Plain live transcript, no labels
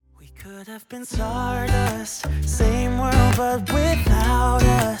Could have been stardust, same world but without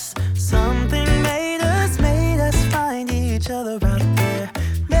us. Something made us find each other out there.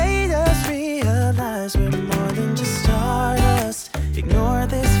 Made us realize we're more than just stardust. Ignore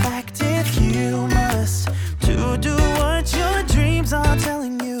this fact if you must, to do what your dreams are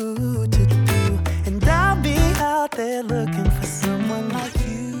telling you to do. And I'll be out there looking for someone like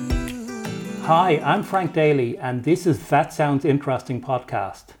you. Hi, I'm Frank Daly, and this is That Sounds Interesting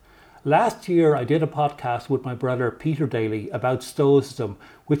podcast. Last year I did a podcast with my brother Peter Daly about Stoicism,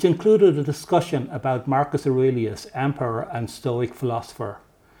 which included a discussion about Marcus Aurelius, emperor and Stoic philosopher.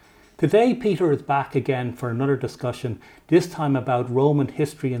 Today Peter is back again for another discussion, this time about Roman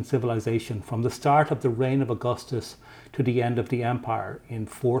history and civilization from the start of the reign of Augustus to the end of the empire in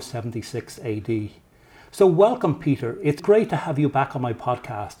 476 AD. So welcome Peter, it's great to have you back on my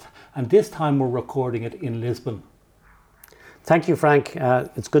podcast, and this time we're recording it in Lisbon. Thank you, Frank.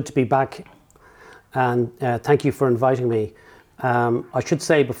 It's good to be back, and thank you for inviting me. I should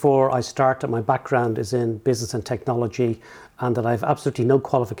say before I start that my background is in business and technology, and that I have absolutely no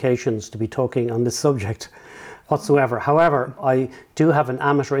qualifications to be talking on this subject whatsoever. However, I do have an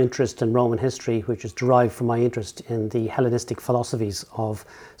amateur interest in Roman history, which is derived from my interest in the Hellenistic philosophies of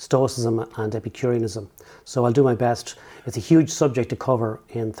Stoicism and Epicureanism. So I'll do my best. It's a huge subject to cover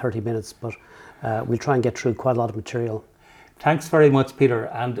in 30 minutes, but we'll try and get through quite a lot of material. Thanks very much, Peter.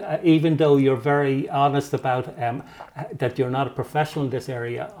 And even though you're very honest about that you're not a professional in this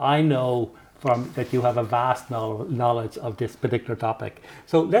area, I know that you have a vast knowledge of this particular topic.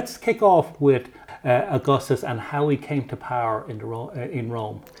 So let's kick off with Augustus and how he came to power in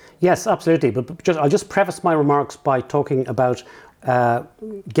Rome. Yes, absolutely. But I'll just preface my remarks by talking about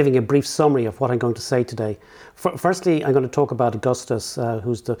giving a brief summary of what I'm going to say today. Firstly, I'm going to talk about Augustus,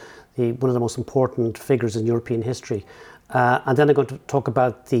 who's one of the most important figures in European history. And then I'm going to talk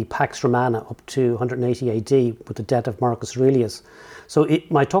about the Pax Romana up to 180 AD with the death of Marcus Aurelius. So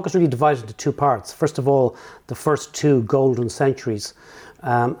my talk is really divided into two parts. First of all, the first two golden centuries,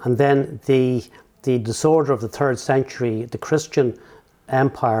 and then the disorder of the 3rd century, the Christian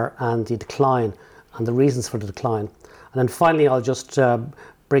empire and the decline and the reasons for the decline. And then finally, I'll just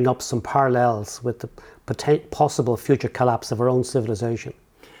bring up some parallels with the possible future collapse of our own civilization.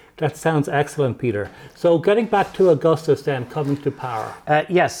 That sounds excellent, Peter. So getting back to Augustus then, coming to power.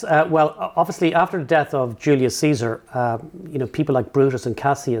 Yes, well, obviously after the death of Julius Caesar, people like Brutus and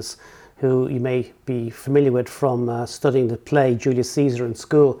Cassius, who you may be familiar with from studying the play Julius Caesar in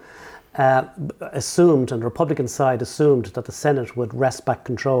school, assumed, and the Republican side assumed, that the Senate would wrest back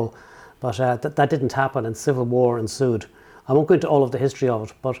control. But that didn't happen, and civil war ensued. I won't go into all of the history of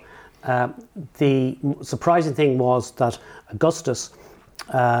it, but the surprising thing was that Augustus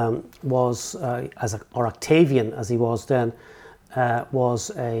was, or Octavian as he was then, was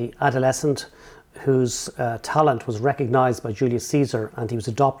an adolescent whose talent was recognized by Julius Caesar, and he was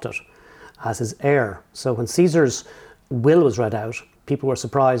adopted as his heir. So when Caesar's will was read out, people were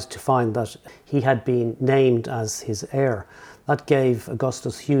surprised to find that he had been named as his heir. That gave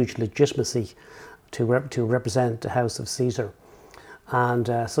Augustus huge legitimacy to represent the house of Caesar.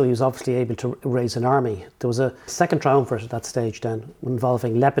 And so he was obviously able to raise an army. There was a second triumvirate at that stage then,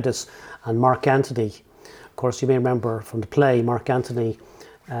 involving Lepidus and Mark Antony. Of course, you may remember from the play, Mark Antony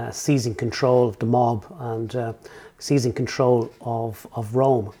seizing control of the mob and seizing control of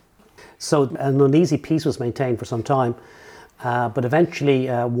Rome. So an uneasy peace was maintained for some time, but eventually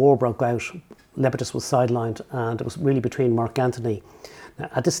war broke out. Lepidus was sidelined, and it was really between Mark Antony. Now,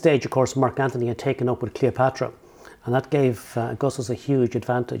 at this stage, of course, Mark Antony had taken up with Cleopatra, and that gave Augustus a huge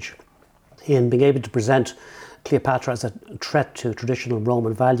advantage in being able to present Cleopatra as a threat to traditional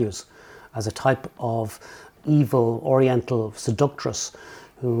Roman values, as a type of evil oriental seductress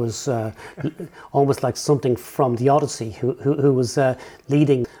who was almost like something from the Odyssey, who was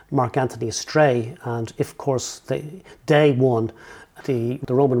leading Mark Antony astray. And if, of course, day one, the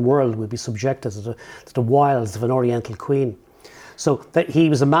Roman world would be subjected to the wiles of an oriental queen. So he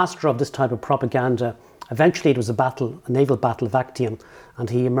was a master of this type of propaganda. Eventually it was a naval battle of Actium, and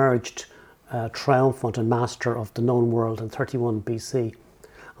he emerged triumphant and master of the known world in 31 BC.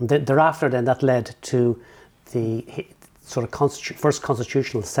 And thereafter then that led to the sort of first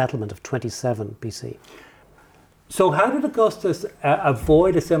constitutional settlement of 27 BC. So how did Augustus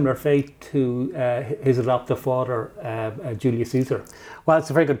avoid a similar fate to his adoptive father, Julius Caesar? Well, it's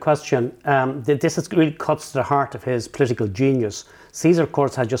a very good question. This really cuts to the heart of his political genius. Caesar, of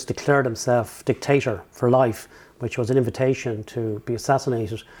course, had just declared himself dictator for life, which was an invitation to be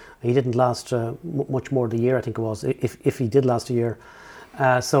assassinated. He didn't last much more than a year, I think it was, if he did last a year.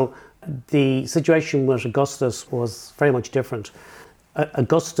 So the situation with Augustus was very much different.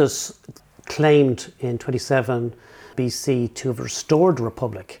 Augustus claimed in 27 BC to have restored the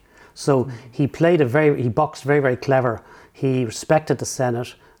Republic. So he boxed very, very clever. He respected the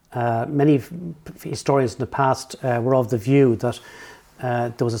Senate. Many historians in the past were of the view that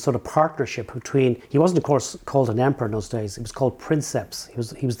there was a sort of partnership between, he wasn't of course called an emperor in those days, he was called princeps.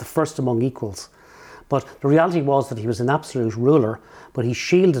 He was the first among equals. But the reality was that he was an absolute ruler, but he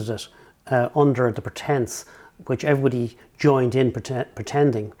shielded it under the pretense, which everybody joined in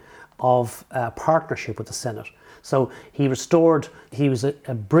pretending, of partnership with the Senate. So he was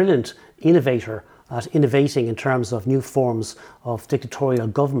a brilliant innovator at innovating in terms of new forms of dictatorial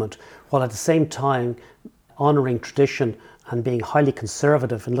government, while at the same time honouring tradition and being highly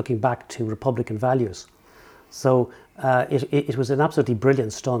conservative and looking back to Republican values. So it was an absolutely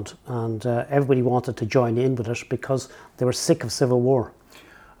brilliant stunt, and everybody wanted to join in with it because they were sick of civil war.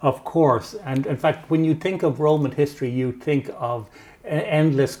 Of course, and in fact, when you think of Roman history, you think of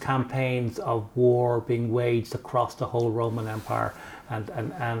endless campaigns of war being waged across the whole Roman Empire,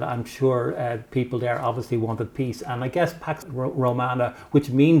 and I'm sure people there obviously wanted peace. And I guess Pax Romana, which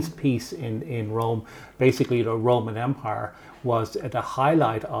means peace in Rome, basically the Roman Empire, was the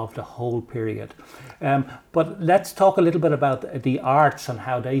highlight of the whole period. But let's talk a little bit about the arts and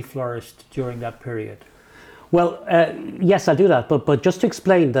how they flourished during that period. Well, yes, I'll do that. But just to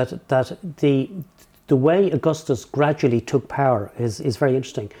explain that the way Augustus gradually took power is very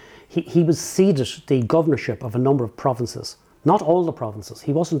interesting. He was ceded the governorship of a number of provinces, not all the provinces.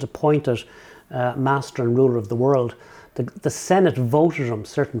 He wasn't appointed master and ruler of the world. The Senate voted him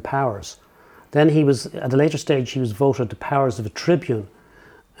certain powers. Then he was, at a later stage, he was voted the powers of a tribune,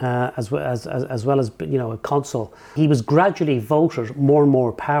 as well as a consul. He was gradually voted more and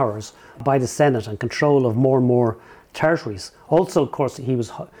more powers by the Senate and control of more and more territories. Also, of course, he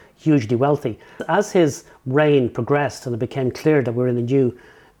was hugely wealthy. As his reign progressed and it became clear that we were in a new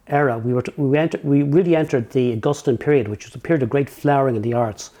era, we really entered the Augustan period, which was a period of great flowering in the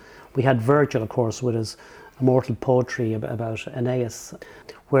arts. We had Virgil, of course, with his immortal poetry about Aeneas,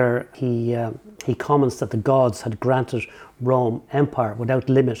 where he comments that the gods had granted Rome empire without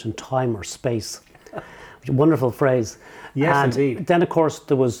limit in time or space. A wonderful phrase. Yes, and indeed. Then, of course,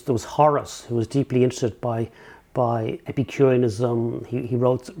 there was Horace, who was deeply interested by Epicureanism. He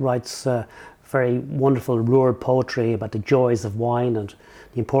writes very wonderful rural poetry about the joys of wine and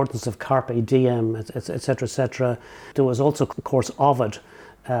the importance of carpe diem, etc., etc. There was also, of course, Ovid,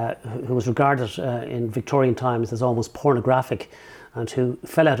 who was regarded in Victorian times as almost pornographic, and who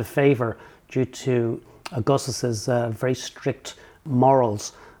fell out of favour due to Augustus's very strict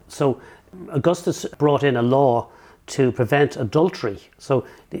morals. So Augustus brought in a law to prevent adultery. So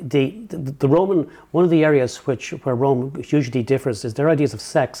the Roman, one of the areas where Rome hugely differs is their ideas of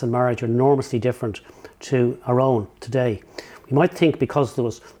sex and marriage are enormously different to our own today. You might think because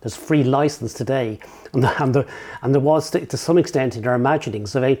there's free license today, and there was to some extent in our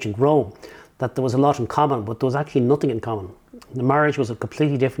imaginings of ancient Rome that there was a lot in common, but there was actually nothing in common. The marriage was a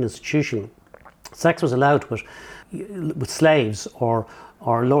completely different institution. Sex was allowed with slaves or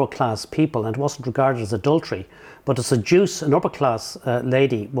lower class people, and it wasn't regarded as adultery. But to seduce an upper class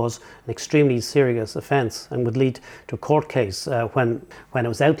lady was an extremely serious offence and would lead to a court case when it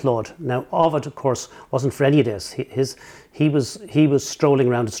was outlawed. Now, Ovid, of course, wasn't for any of this. He was strolling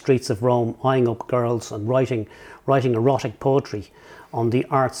around the streets of Rome, eyeing up girls and writing erotic poetry on the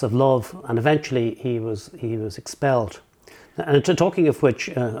arts of love, and eventually he was expelled. And talking of which,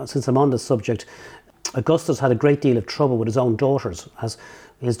 since I'm on this subject, Augustus had a great deal of trouble with his own daughters. As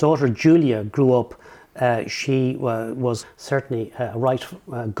his daughter Julia grew up, she was certainly a right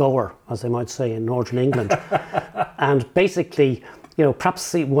goer, as they might say in northern England. And basically,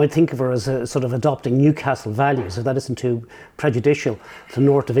 perhaps you might think of her as a sort of adopting Newcastle values, if that isn't too prejudicial to the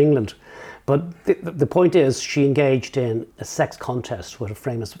north of England. But the point is, she engaged in a sex contest with a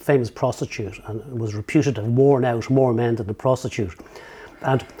famous prostitute and was reputed to have worn out more men than the prostitute.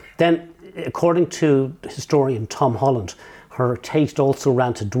 And then, according to historian Tom Holland, her taste also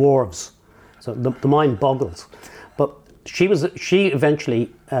ran to dwarves. So the mind boggles. But she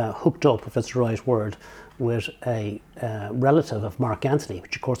eventually hooked up, if that's the right word, with a relative of Mark Antony,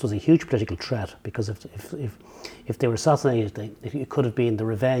 which of course was a huge political threat, because if they were assassinated, it could have been the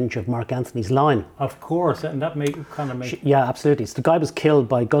revenge of Mark Antony's line. Of course, and that make. Yeah, absolutely. So the guy was killed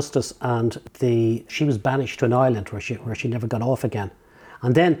by Augustus, and she was banished to an island where she never got off again.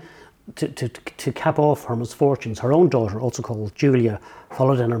 And then, to cap off her misfortunes, her own daughter, also called Julia,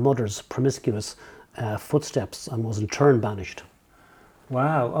 followed in her mother's promiscuous footsteps and was in turn banished.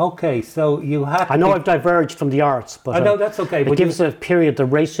 Wow. Okay. So you had. I know I've diverged from the arts, but I know that's okay. It But gives a period the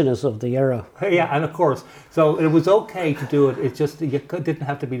raciness of the era. yeah, and of course, so it was okay to do it. It's just you didn't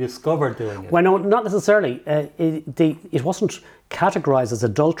have to be discovered doing it. Well, no, not necessarily. It wasn't categorized as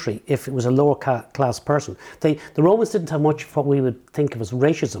adultery if it was a lower class person. The Romans didn't have much of what we would think of as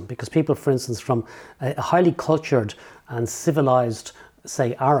racism, because people, for instance, from a highly cultured and civilized,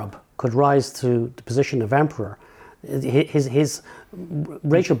 say, Arab, could rise to the position of emperor. His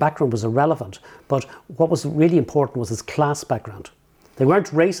racial background was irrelevant, but what was really important was his class background. They weren't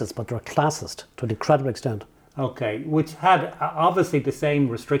racist, but they were classist to an incredible extent. Okay, which had obviously the same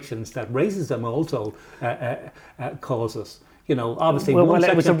restrictions that racism also causes. You know, obviously. Well,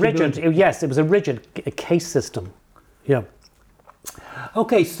 it was a rigid. Yes, it was a rigid case system. Yeah.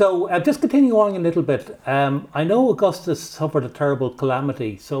 Okay, so just continuing on a little bit. I know Augustus suffered a terrible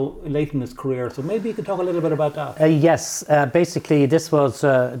calamity so late in his career. So maybe you could talk a little bit about that. Yes, basically this was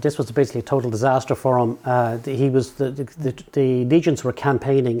basically a total disaster for him. The legions were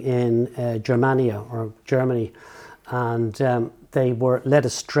campaigning in Germania or Germany, and they were led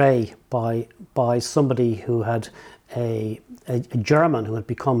astray by somebody who had a German who had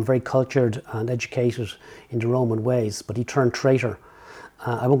become very cultured and educated in the Roman ways, but he turned traitor.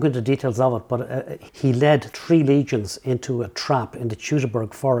 I won't go into the details of it, but he led 3 legions into a trap in the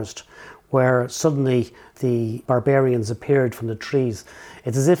Teutoburg forest, where suddenly the barbarians appeared from the trees.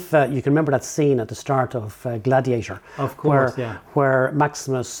 It's as if you can remember that scene at the start of Gladiator, of course, where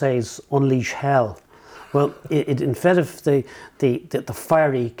Maximus says, "Unleash hell." Well, instead of the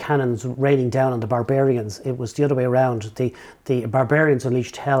fiery cannons raining down on the barbarians, it was the other way around. The barbarians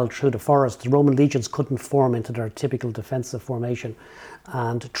unleashed hell through the forest. The Roman legions couldn't form into their typical defensive formation,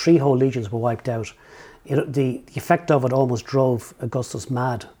 and 3 whole legions were wiped out. The effect of it almost drove Augustus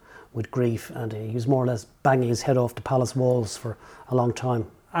mad with grief, and he was more or less banging his head off the palace walls for a long time.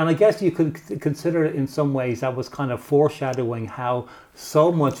 And I guess you could consider it in some ways that was kind of foreshadowing how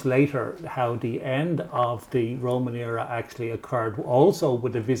so much later, how the end of the Roman era actually occurred, also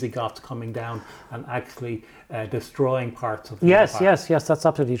with the Visigoths coming down and actually destroying parts of the empire. Yes, that's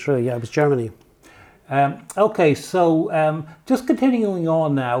absolutely true. Yeah, it was Germany. Okay, so just continuing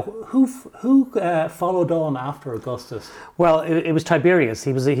on now, who followed on after Augustus? Well, it was Tiberius.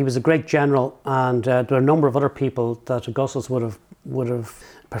 He was a great general, and there were a number of other people that Augustus would have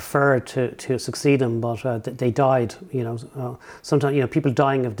preferred to succeed him, but they died. Sometimes people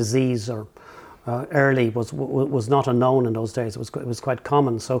dying of disease or early was not unknown in those days. It was quite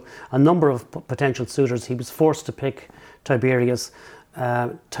common. So a number of potential suitors. He was forced to pick Tiberius.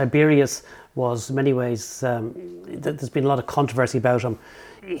 Tiberius was in many ways, there's been a lot of controversy about him.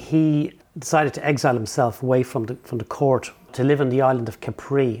 He decided to exile himself away from the court to live on the island of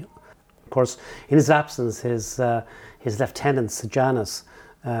Capri. Of course, in his absence, his lieutenant Sejanus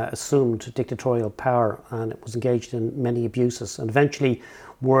assumed dictatorial power and was engaged in many abuses. And eventually,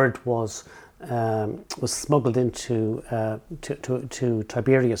 word was smuggled into to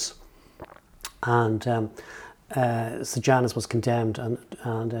Tiberius, and Sejanus was condemned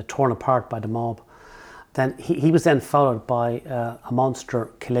and torn apart by the mob. Then he was then followed by a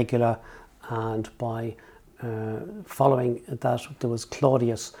monster Caligula, and by following that there was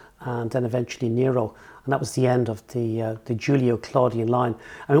Claudius, and then eventually Nero, and that was the end of the Julio-Claudian line.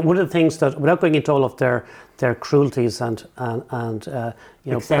 I mean, one of the things that, without going into all of their cruelties and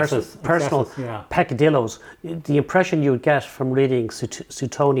personal peccadillos, the impression you would get from reading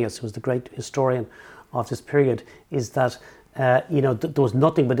Suetonius, who was the great historian of this period, is that there was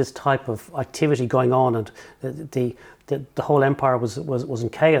nothing but this type of activity going on, and the whole empire was in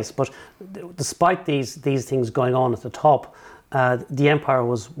chaos. But despite these things going on at the top, the empire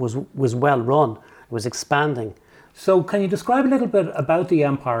was well run. It was expanding. So can you describe a little bit about the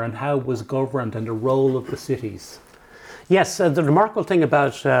empire and how it was governed and the role of the cities? Yes, the remarkable thing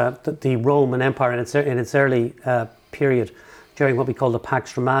about the Roman Empire in its early period, during what we call the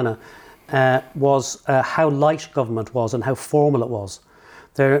Pax Romana, was how light government was and how formal it was.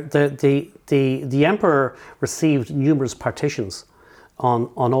 The emperor received numerous partitions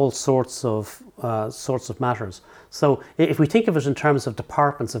on all sorts of matters. So if we think of it in terms of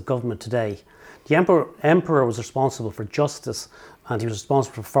departments of government today, the emperor was responsible for justice, and he was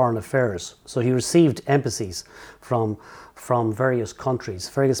responsible for foreign affairs. So he received embassies from various countries,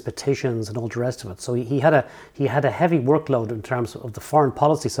 various petitions, and all the rest of it. So he had a heavy workload in terms of the foreign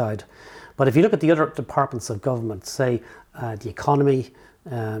policy side. But if you look at the other departments of government, say the economy,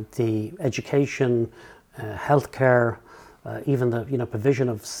 the education, healthcare, even the provision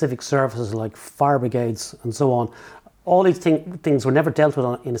of civic services like fire brigades and so on, all these things were never dealt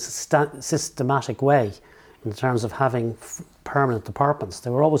with in a systematic way, in terms of having permanent departments. They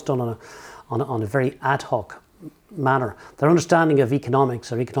were always done on a very ad hoc manner. Their understanding of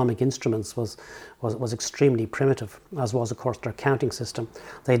economics or economic instruments was extremely primitive, as was, of course, their accounting system.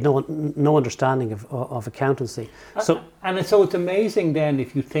 They had no understanding of accountancy. So it's amazing then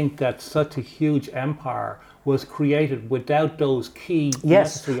if you think that such a huge empire was created without those key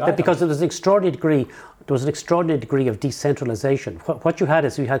necessary items. Because there was an extraordinary degree of decentralization. What you had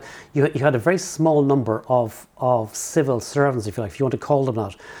is you had a very small number of civil servants, if you like, if you want to call them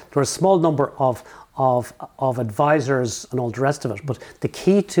that. There were a small number of advisors and all the rest of it. But the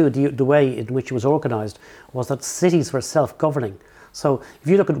key to the way in which it was organised was that cities were self-governing. So if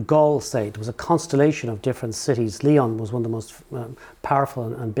you look at Gaul, say, there was a constellation of different cities. Lyon was one of the most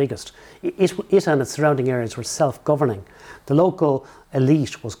powerful and biggest. It and its surrounding areas were self-governing. The local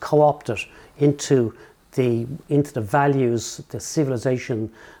elite was co-opted into the values, the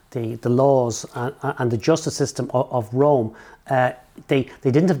civilization, the laws and the justice system of Rome. They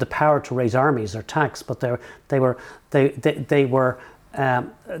didn't have the power to raise armies or tax, but they were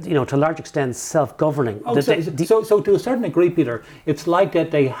to a large extent self-governing. So to a certain degree, Peter, it's like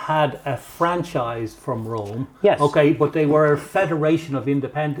that they had a franchise from Rome. Yes. Okay, but they were a federation of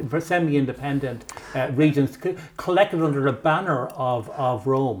semi-independent regions collected under the banner of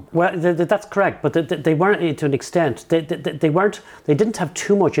Rome. Well, that's correct, but they weren't, to an extent. They didn't have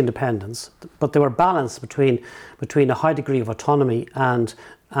too much independence, but they were balanced between a high degree of autonomy and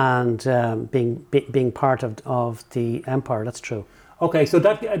being part of the empire. That's true. Okay, so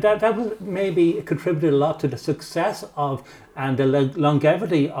that was maybe contributed a lot to the success of and the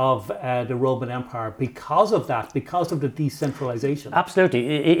longevity of the Roman Empire because of the decentralization. Absolutely.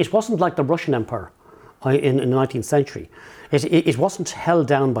 It wasn't like the Russian Empire in the 19th century. It wasn't held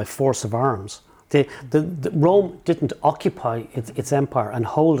down by force of arms. The Rome didn't occupy its empire and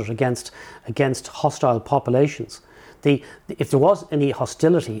hold it against hostile populations. If there was any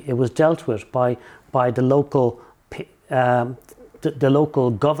hostility, it was dealt with by the local the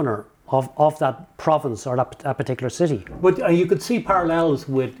local governor of that province or that particular city. But you could see parallels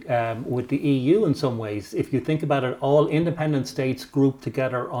with the EU in some ways. If you think about it, all independent states grouped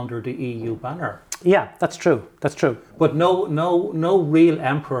together under the EU banner. Yeah, that's true. But no real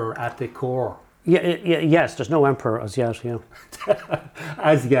emperor at the core. Yes, there's no emperor as yet. Yeah.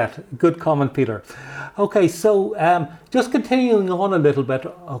 As yet. Good comment, Peter. Okay, so just continuing on a little bit.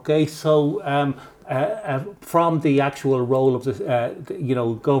 Okay, so from the actual role of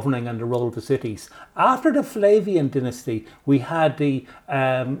the governing and the role of the cities. After the Flavian dynasty, we had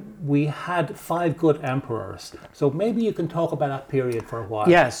 5 good emperors. So maybe you can talk about that period for a while.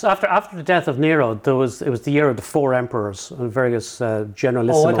 Yes, after the death of Nero, it was the year of the 4 emperors and various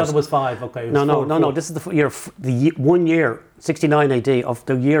generalissimos. Oh, I thought it was 5. Okay. No. This is the 1 year, 69 AD, of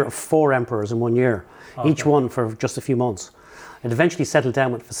the year of 4 emperors in 1 year, okay. Each one for just a few months. It eventually settled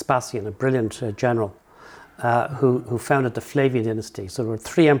down with Vespasian, a brilliant general, who founded the Flavian dynasty. So there were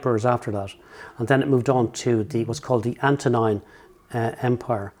 3 emperors after that, and then it moved on to what's called the Antonine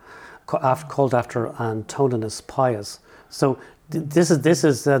Empire, called after Antoninus Pius. So this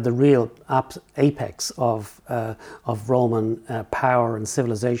is the real apex of Roman power and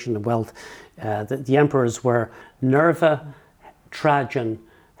civilization and wealth. The emperors were Nerva, Trajan,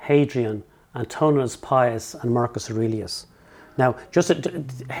 Hadrian, Antoninus Pius, and Marcus Aurelius. Now,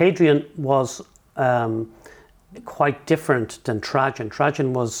 Hadrian was quite different than Trajan.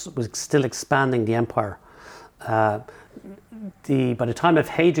 Trajan was still expanding the empire. By the time of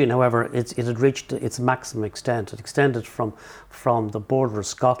Hadrian, however, it had reached its maximum extent. It extended from the border of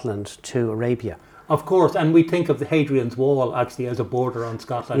Scotland to Arabia. Of course, and we think of the Hadrian's Wall actually as a border on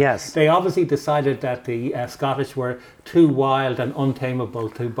Scotland. Yes. They obviously decided that the Scottish were too wild and untamable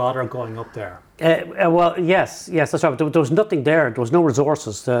to bother going up there. Well, yes, that's right. There was nothing there. There was no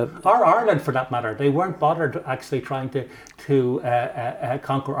resources. Or Ireland, for that matter. They weren't bothered actually trying to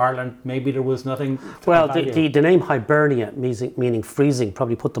conquer Ireland. Maybe there was nothing. Well, the name Hibernia, meaning freezing,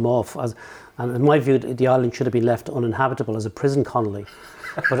 probably put them off. And in my view, the island should have been left uninhabitable as a prison colony.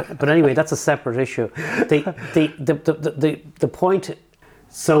 But anyway, that's a separate issue. The point.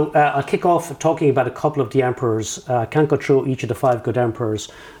 So I'll kick off talking about a couple of the emperors. I can't go through each of the 5 good emperors,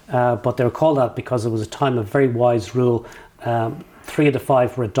 but they were called that because it was a time of very wise rule. 3 of the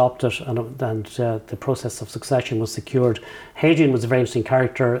 5 were adopted, and the process of succession was secured. Hadrian was a very interesting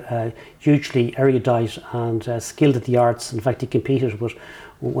character, hugely erudite and skilled at the arts. In fact, he competed with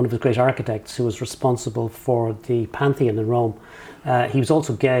one of his great architects who was responsible for the Pantheon in Rome. He was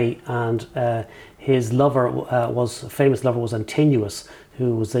also gay, and his famous lover was Antinous,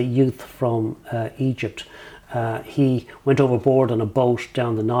 who was a youth from Egypt. He went overboard on a boat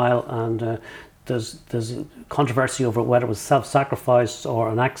down the Nile, and there's controversy over whether it was self-sacrifice or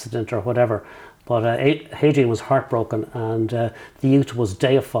an accident or whatever. But Hadrian was heartbroken, and the youth was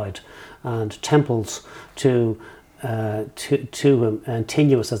deified, and temples to him,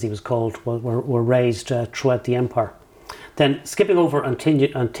 Antinous as he was called, were raised throughout the empire. Then skipping over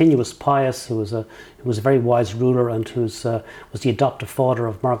Antinous Pius, who was a very wise ruler and was the adoptive father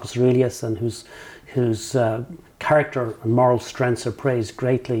of Marcus Aurelius, and whose character and moral strengths are praised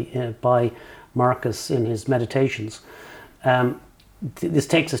greatly by Marcus in his Meditations. This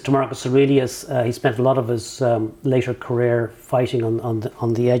takes us to Marcus Aurelius. He spent a lot of his later career fighting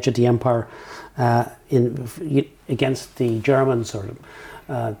on the edge of the empire against the Germans or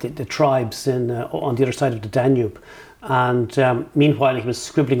the tribes on the other side of the Danube. And meanwhile, he was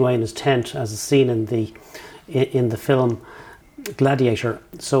scribbling away in his tent, as is seen in the film Gladiator.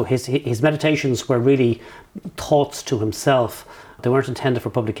 So his meditations were really thoughts to himself. They weren't intended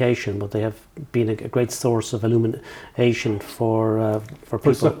for publication, but they have been a great source of illumination for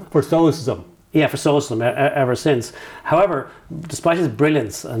people. For Stoicism. Yeah, for Stoicism ever since. However, despite his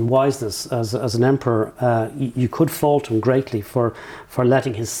brilliance and wiseness as an emperor, you could fault him greatly for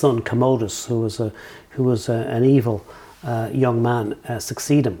letting his son Commodus, who was an evil young man,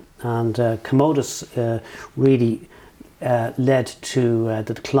 succeed him. And Commodus really led to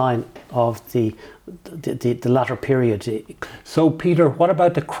the decline of the latter period. So, Peter, what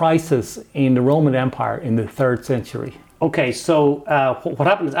about the crisis in the Roman Empire in the 3rd century? Okay, so what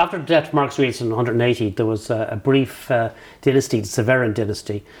happened is after the death of Marcus Aurelius in 180, there was a brief dynasty, the Severan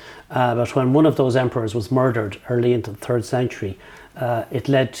dynasty. But when one of those emperors was murdered early into the 3rd century, it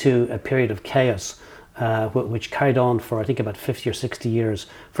led to a period of chaos, which carried on for, I think, about 50 or 60 years.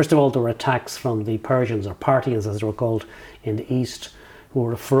 First of all, there were attacks from the Persians, or Parthians as they were called, in the east, who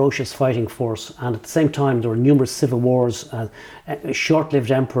were a ferocious fighting force. And at the same time, there were numerous civil wars,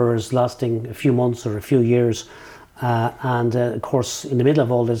 short-lived emperors lasting a few months or a few years. And of course, in the middle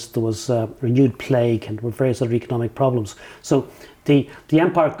of all this, there was renewed plague and various other economic problems. So the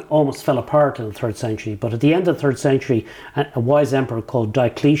empire almost fell apart in the 3rd century. But at the end of the 3rd century, a wise emperor called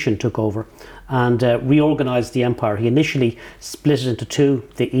Diocletian took over and reorganized the empire. He initially split it into two,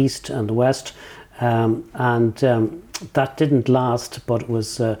 the east and the west. That didn't last, but it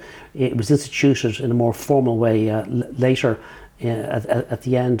was instituted in a more formal way later at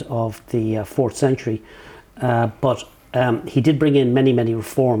the end of the 4th century. But he did bring in many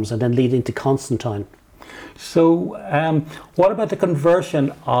reforms and then leading to Constantine. So what about the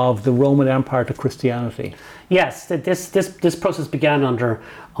conversion of the Roman Empire to Christianity? Yes, this process began under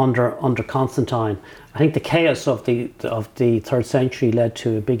Constantine. I think the chaos of the 3rd century led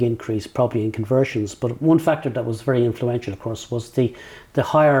to a big increase probably in conversions. But one factor that was very influential, of course, was the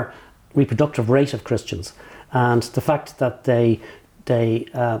higher reproductive rate of Christians, and the fact that they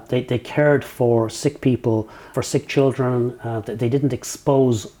cared for sick people, for sick children. They didn't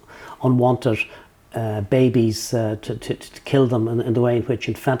expose unwanted babies to kill them in the way in which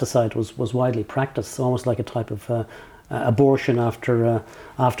infanticide was widely practiced, almost like a type of abortion after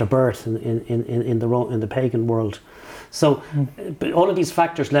birth in the pagan world. So but all of these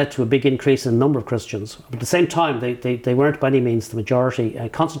factors led to a big increase in the number of Christians. But at the same time, they weren't by any means the majority.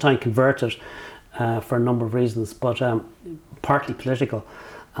 Constantine converted for a number of reasons, but partly political.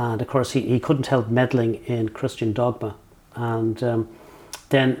 And of course, he couldn't help meddling in Christian dogma. And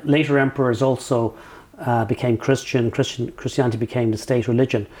then later emperors also became Christian. Christianity became the state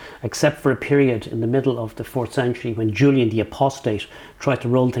religion, except for a period in the middle of the 4th century when Julian the Apostate tried to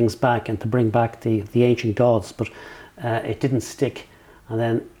roll things back and to bring back the ancient gods, but it didn't stick. And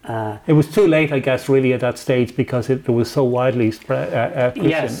then it was too late, I guess, really at that stage, because it was so widely spread. Christian.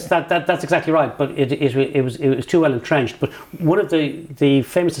 Yes, that's exactly right. But it was too well entrenched. But one of the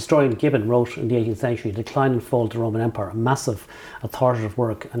famous historian Gibbon wrote in the 18th century, "Decline and Fall of the Roman Empire," a massive authoritative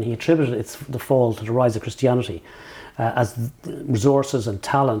work, and he attributed the fall to the rise of Christianity, as resources and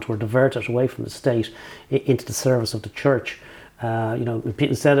talent were diverted away from the state into the service of the church.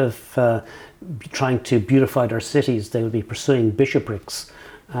 Instead of trying to beautify their cities, they would be pursuing bishoprics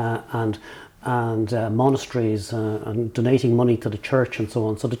and monasteries and donating money to the church and so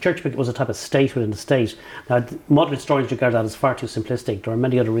on. So the church was a type of state within the state. Now, modern historians regard that as far too simplistic. There are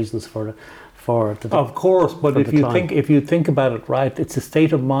many other reasons for the of course, but if you think about it, right, it's a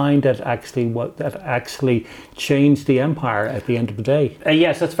state of mind that actually changed the empire at the end of the day.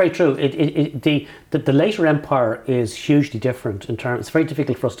 Yes, that's very true. The later empire is hugely different in terms. It's very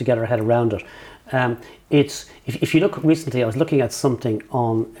difficult for us to get our head around it. If you look recently, I was looking at something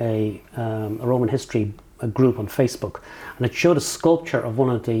on a Roman history group on Facebook, and it showed a sculpture of one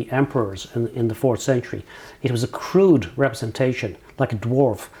of the emperors in the 4th century. It was a crude representation, like a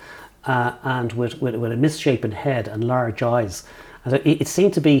dwarf. and with a misshapen head and large eyes. And it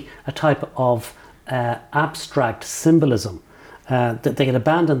seemed to be a type of abstract symbolism. That they had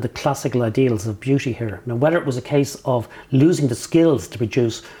abandoned the classical ideals of beauty here. Now, whether it was a case of losing the skills to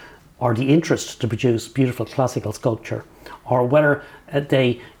produce or the interest to produce beautiful classical sculpture, or whether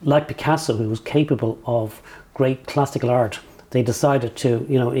they, like Picasso, who was capable of great classical art, they decided to,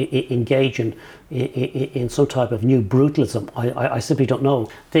 engage in some type of new brutalism. I simply don't know.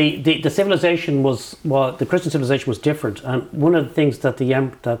 The civilization the Christian civilization was different, and one of the things that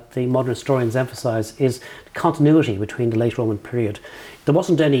the modern historians emphasise is continuity between the late Roman period. There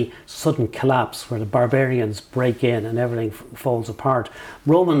wasn't any sudden collapse where the barbarians break in and everything falls apart.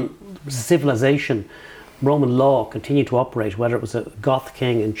 Roman civilization, Roman law continued to operate, whether it was a Goth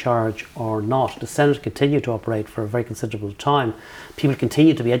king in charge or not. The Senate continued to operate for a very considerable time. People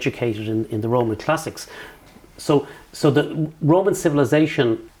continued to be educated in the Roman classics. So the Roman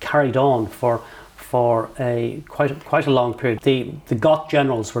civilization carried on for quite a long period. The Goth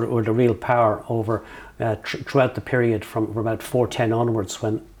generals were the real power over throughout the period from about 410 onwards,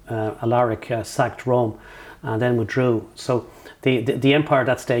 when Alaric sacked Rome and then withdrew. So the empire at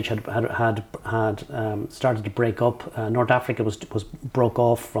that stage had started to break up. North Africa was broke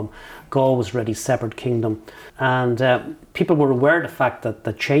off from Gaul, was already a separate kingdom, and people were aware of the fact that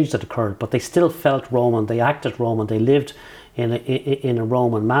the change had occurred, but they still felt Roman. They acted Roman. They lived in a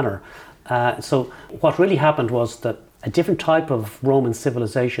Roman manner. So what really happened was that a different type of Roman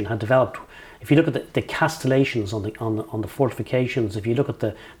civilization had developed. If you look at the castellations on the fortifications, if you look at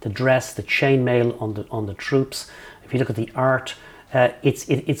the dress, the chainmail on the troops, if you look at the art,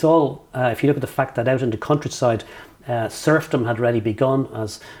 it's all. If you look at the fact that out in the countryside, serfdom had already begun,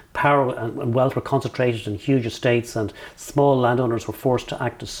 as power and wealth were concentrated in huge estates, and small landowners were forced to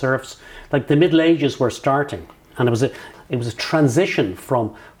act as serfs. Like the Middle Ages were starting, and it was a transition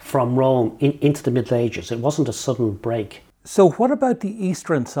from Rome into the Middle Ages. It wasn't a sudden break. So what about the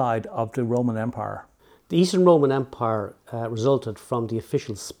eastern side of the Roman Empire? The Eastern Roman Empire resulted from the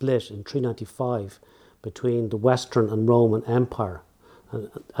official split in 395 between the Western and Roman Empire. And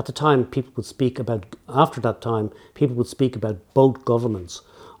at the time, after that time, people would speak about both governments,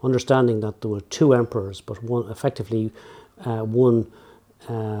 understanding that there were two emperors, but one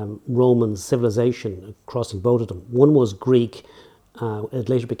Roman civilization crossing both of them. One was Greek. It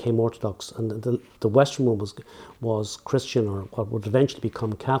later became Orthodox, and the Western one was Christian, or what would eventually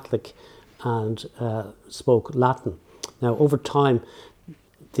become Catholic, and spoke Latin. Now, over time,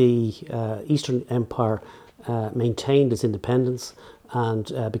 the Eastern Empire maintained its independence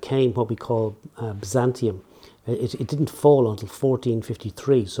and became what we call Byzantium. It didn't fall until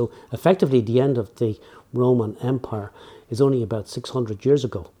 1453, so effectively the end of the Roman Empire is only about 600 years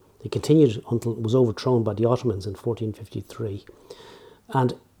ago. It continued until it was overthrown by the Ottomans in 1453.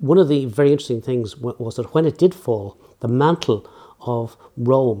 And one of the very interesting things was that when it did fall, the mantle of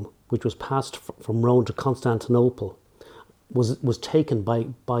Rome, which was passed from Rome to Constantinople, was taken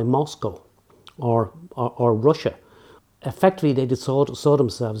by Moscow or Russia. Effectively, they saw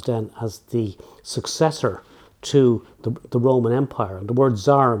themselves then as the successor to the Roman Empire. And the word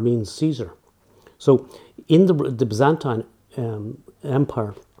Tsar means Caesar. So in the Byzantine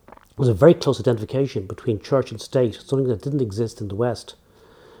Empire was a very close identification between church and state, something that didn't exist in the West.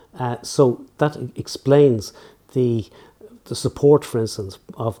 So that explains the support, for instance,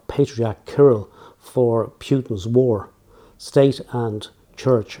 of Patriarch Kirill for Putin's war. State and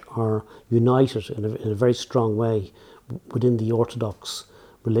church are united in a very strong way within the Orthodox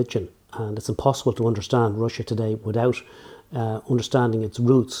religion, and it's impossible to understand Russia today without understanding its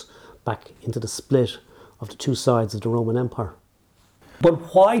roots back into the split of the two sides of the Roman Empire.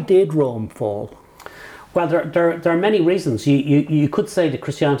 But why did Rome fall? Well, there are many reasons. You could say that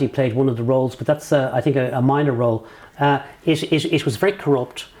Christianity played one of the roles, but that's I think a minor role. It was very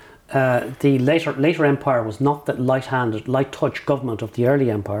corrupt. The later empire was not that light-handed, light-touch government of the early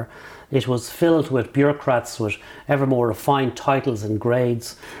empire. It was filled with bureaucrats with ever more refined titles and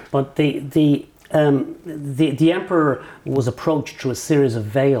grades. But the emperor was approached through a series of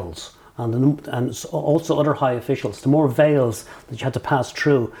veils, and also other high officials. The more veils that you had to pass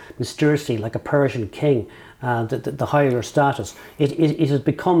through mysteriously, like a Persian king, the higher your status. It has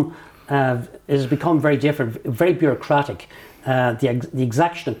become very different, very bureaucratic. The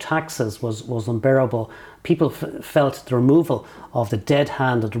exaction of taxes was unbearable. People felt the removal of the dead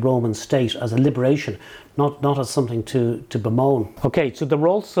hand of the Roman state as a liberation, not as something to bemoan. Okay, so there were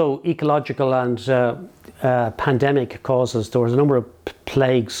also ecological and pandemic causes. There was a number of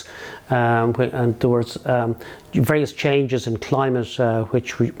plagues, and there was various changes in climate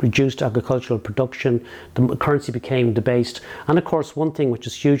which reduced agricultural production. The currency became debased, and of course, one thing which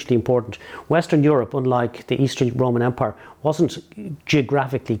is hugely important: Western Europe, unlike the Eastern Roman Empire, wasn't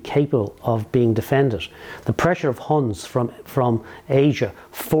geographically capable of being defended. The pressure of Huns from Asia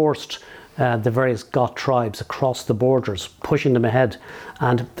forced the various Goth tribes across the borders, pushing them ahead,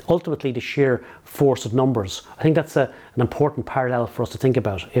 and ultimately the sheer force of numbers. I think that's an important parallel for us to think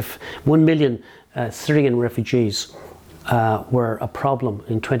about. If 1 million Syrian refugees were a problem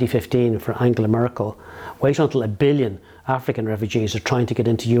in 2015 for Angela Merkel, wait until 1 billion African refugees are trying to get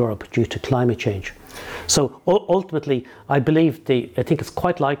into Europe due to climate change. So ultimately, I think it's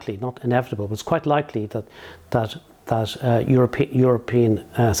quite likely, not inevitable, but it's quite likely that European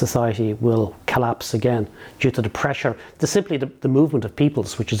society will collapse again due to the pressure, simply the movement of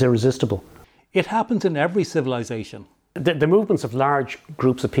peoples, which is irresistible. It happens in every civilization. The movements of large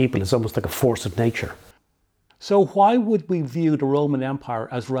groups of people is almost like a force of nature. So why would we view the Roman Empire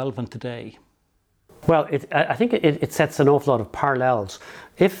as relevant today? Well, I think it sets an awful lot of parallels.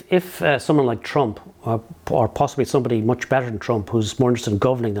 If someone like Trump, or possibly somebody much better than Trump, who's more interested in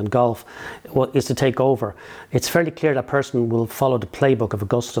governing than golf, is to take over, it's fairly clear that person will follow the playbook of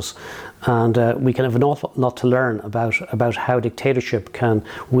Augustus, and we can have an awful lot to learn about how dictatorship can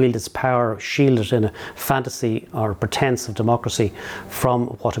wield its power, shield it in a fantasy or pretense of democracy from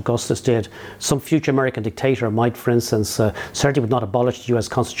what Augustus did. Some future American dictator might, for instance, certainly would not abolish the US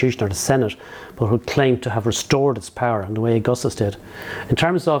Constitution or the Senate, but would claim to have restored its power in the way Augustus did. In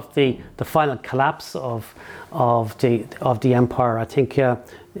terms of the final collapse of the empire, I think it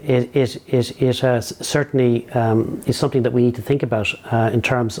certainly is something that we need to think about in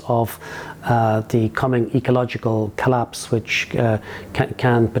terms of the coming ecological collapse, which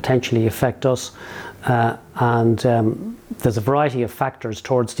can potentially affect us. And there's a variety of factors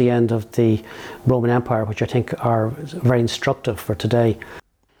towards the end of the Roman Empire, which I think are very instructive for today.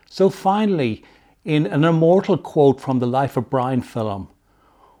 So finally, in an immortal quote from the Life of Brian film,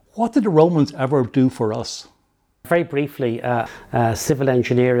 what did the Romans ever do for us? Very briefly, civil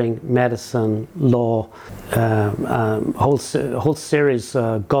engineering, medicine, law, whole series,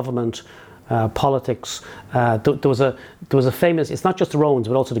 government, politics. There was a famous, it's not just the Romans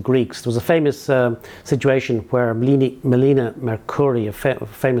but also the Greeks. There was a famous situation where Melina Mercouri, a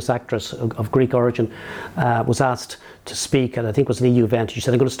famous actress of Greek origin, was asked to speak, and I think it was an EU event. She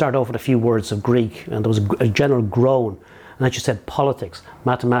said, I'm going to start off with a few words of Greek, and there was a general groan. And then she said politics,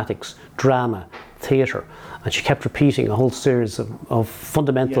 mathematics, drama, theatre, and she kept repeating a whole series of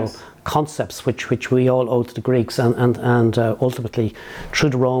fundamental concepts which we all owe to the Greeks and ultimately through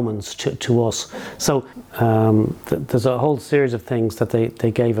the Romans to us. So there's a whole series of things that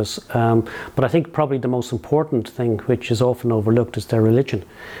they gave us, but I think probably the most important thing, which is often overlooked, is their religion.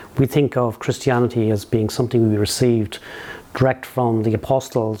 We think of Christianity as being something we received direct from the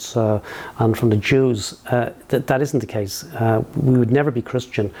apostles and from the Jews. That isn't the case. We would never be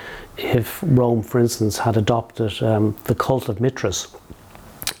Christian if Rome, for instance, had adopted the cult of Mithras,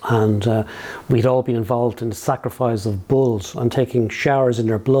 and we'd all been involved in the sacrifice of bulls and taking showers in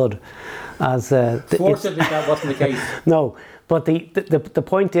their blood. Fortunately, that wasn't the case. No, but the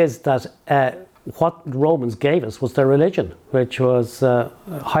point is that what the Romans gave us was their religion, which was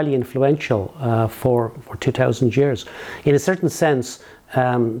highly influential for 2,000 years. In a certain sense,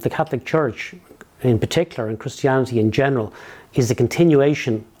 the Catholic Church in particular, and Christianity in general, is a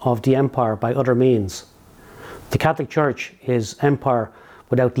continuation of the empire by other means. The Catholic Church is empire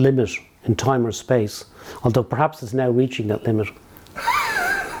without limit in time or space, although perhaps it's now reaching that limit.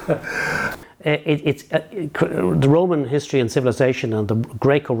 The Roman history and civilization, and the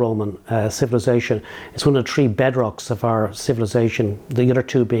Greco-Roman civilization, is one of the three bedrocks of our civilization, the other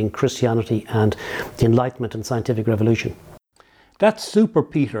two being Christianity and the Enlightenment and scientific revolution. That's super,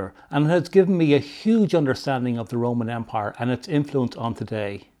 Peter, and it has given me a huge understanding of the Roman Empire and its influence on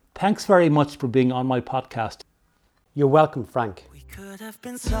today. Thanks very much for being on my podcast. You're welcome, Frank. We could have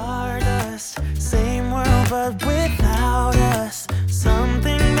been stardust, same world but without us.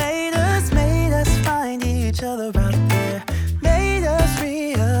 Something made us find each other out there. Made us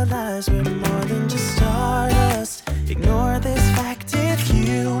realize we're more than just stardust. Ignore this fact if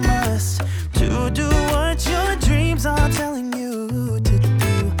you must, to do what your dreams are telling you to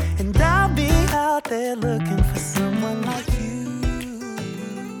do. And I'll be out there looking for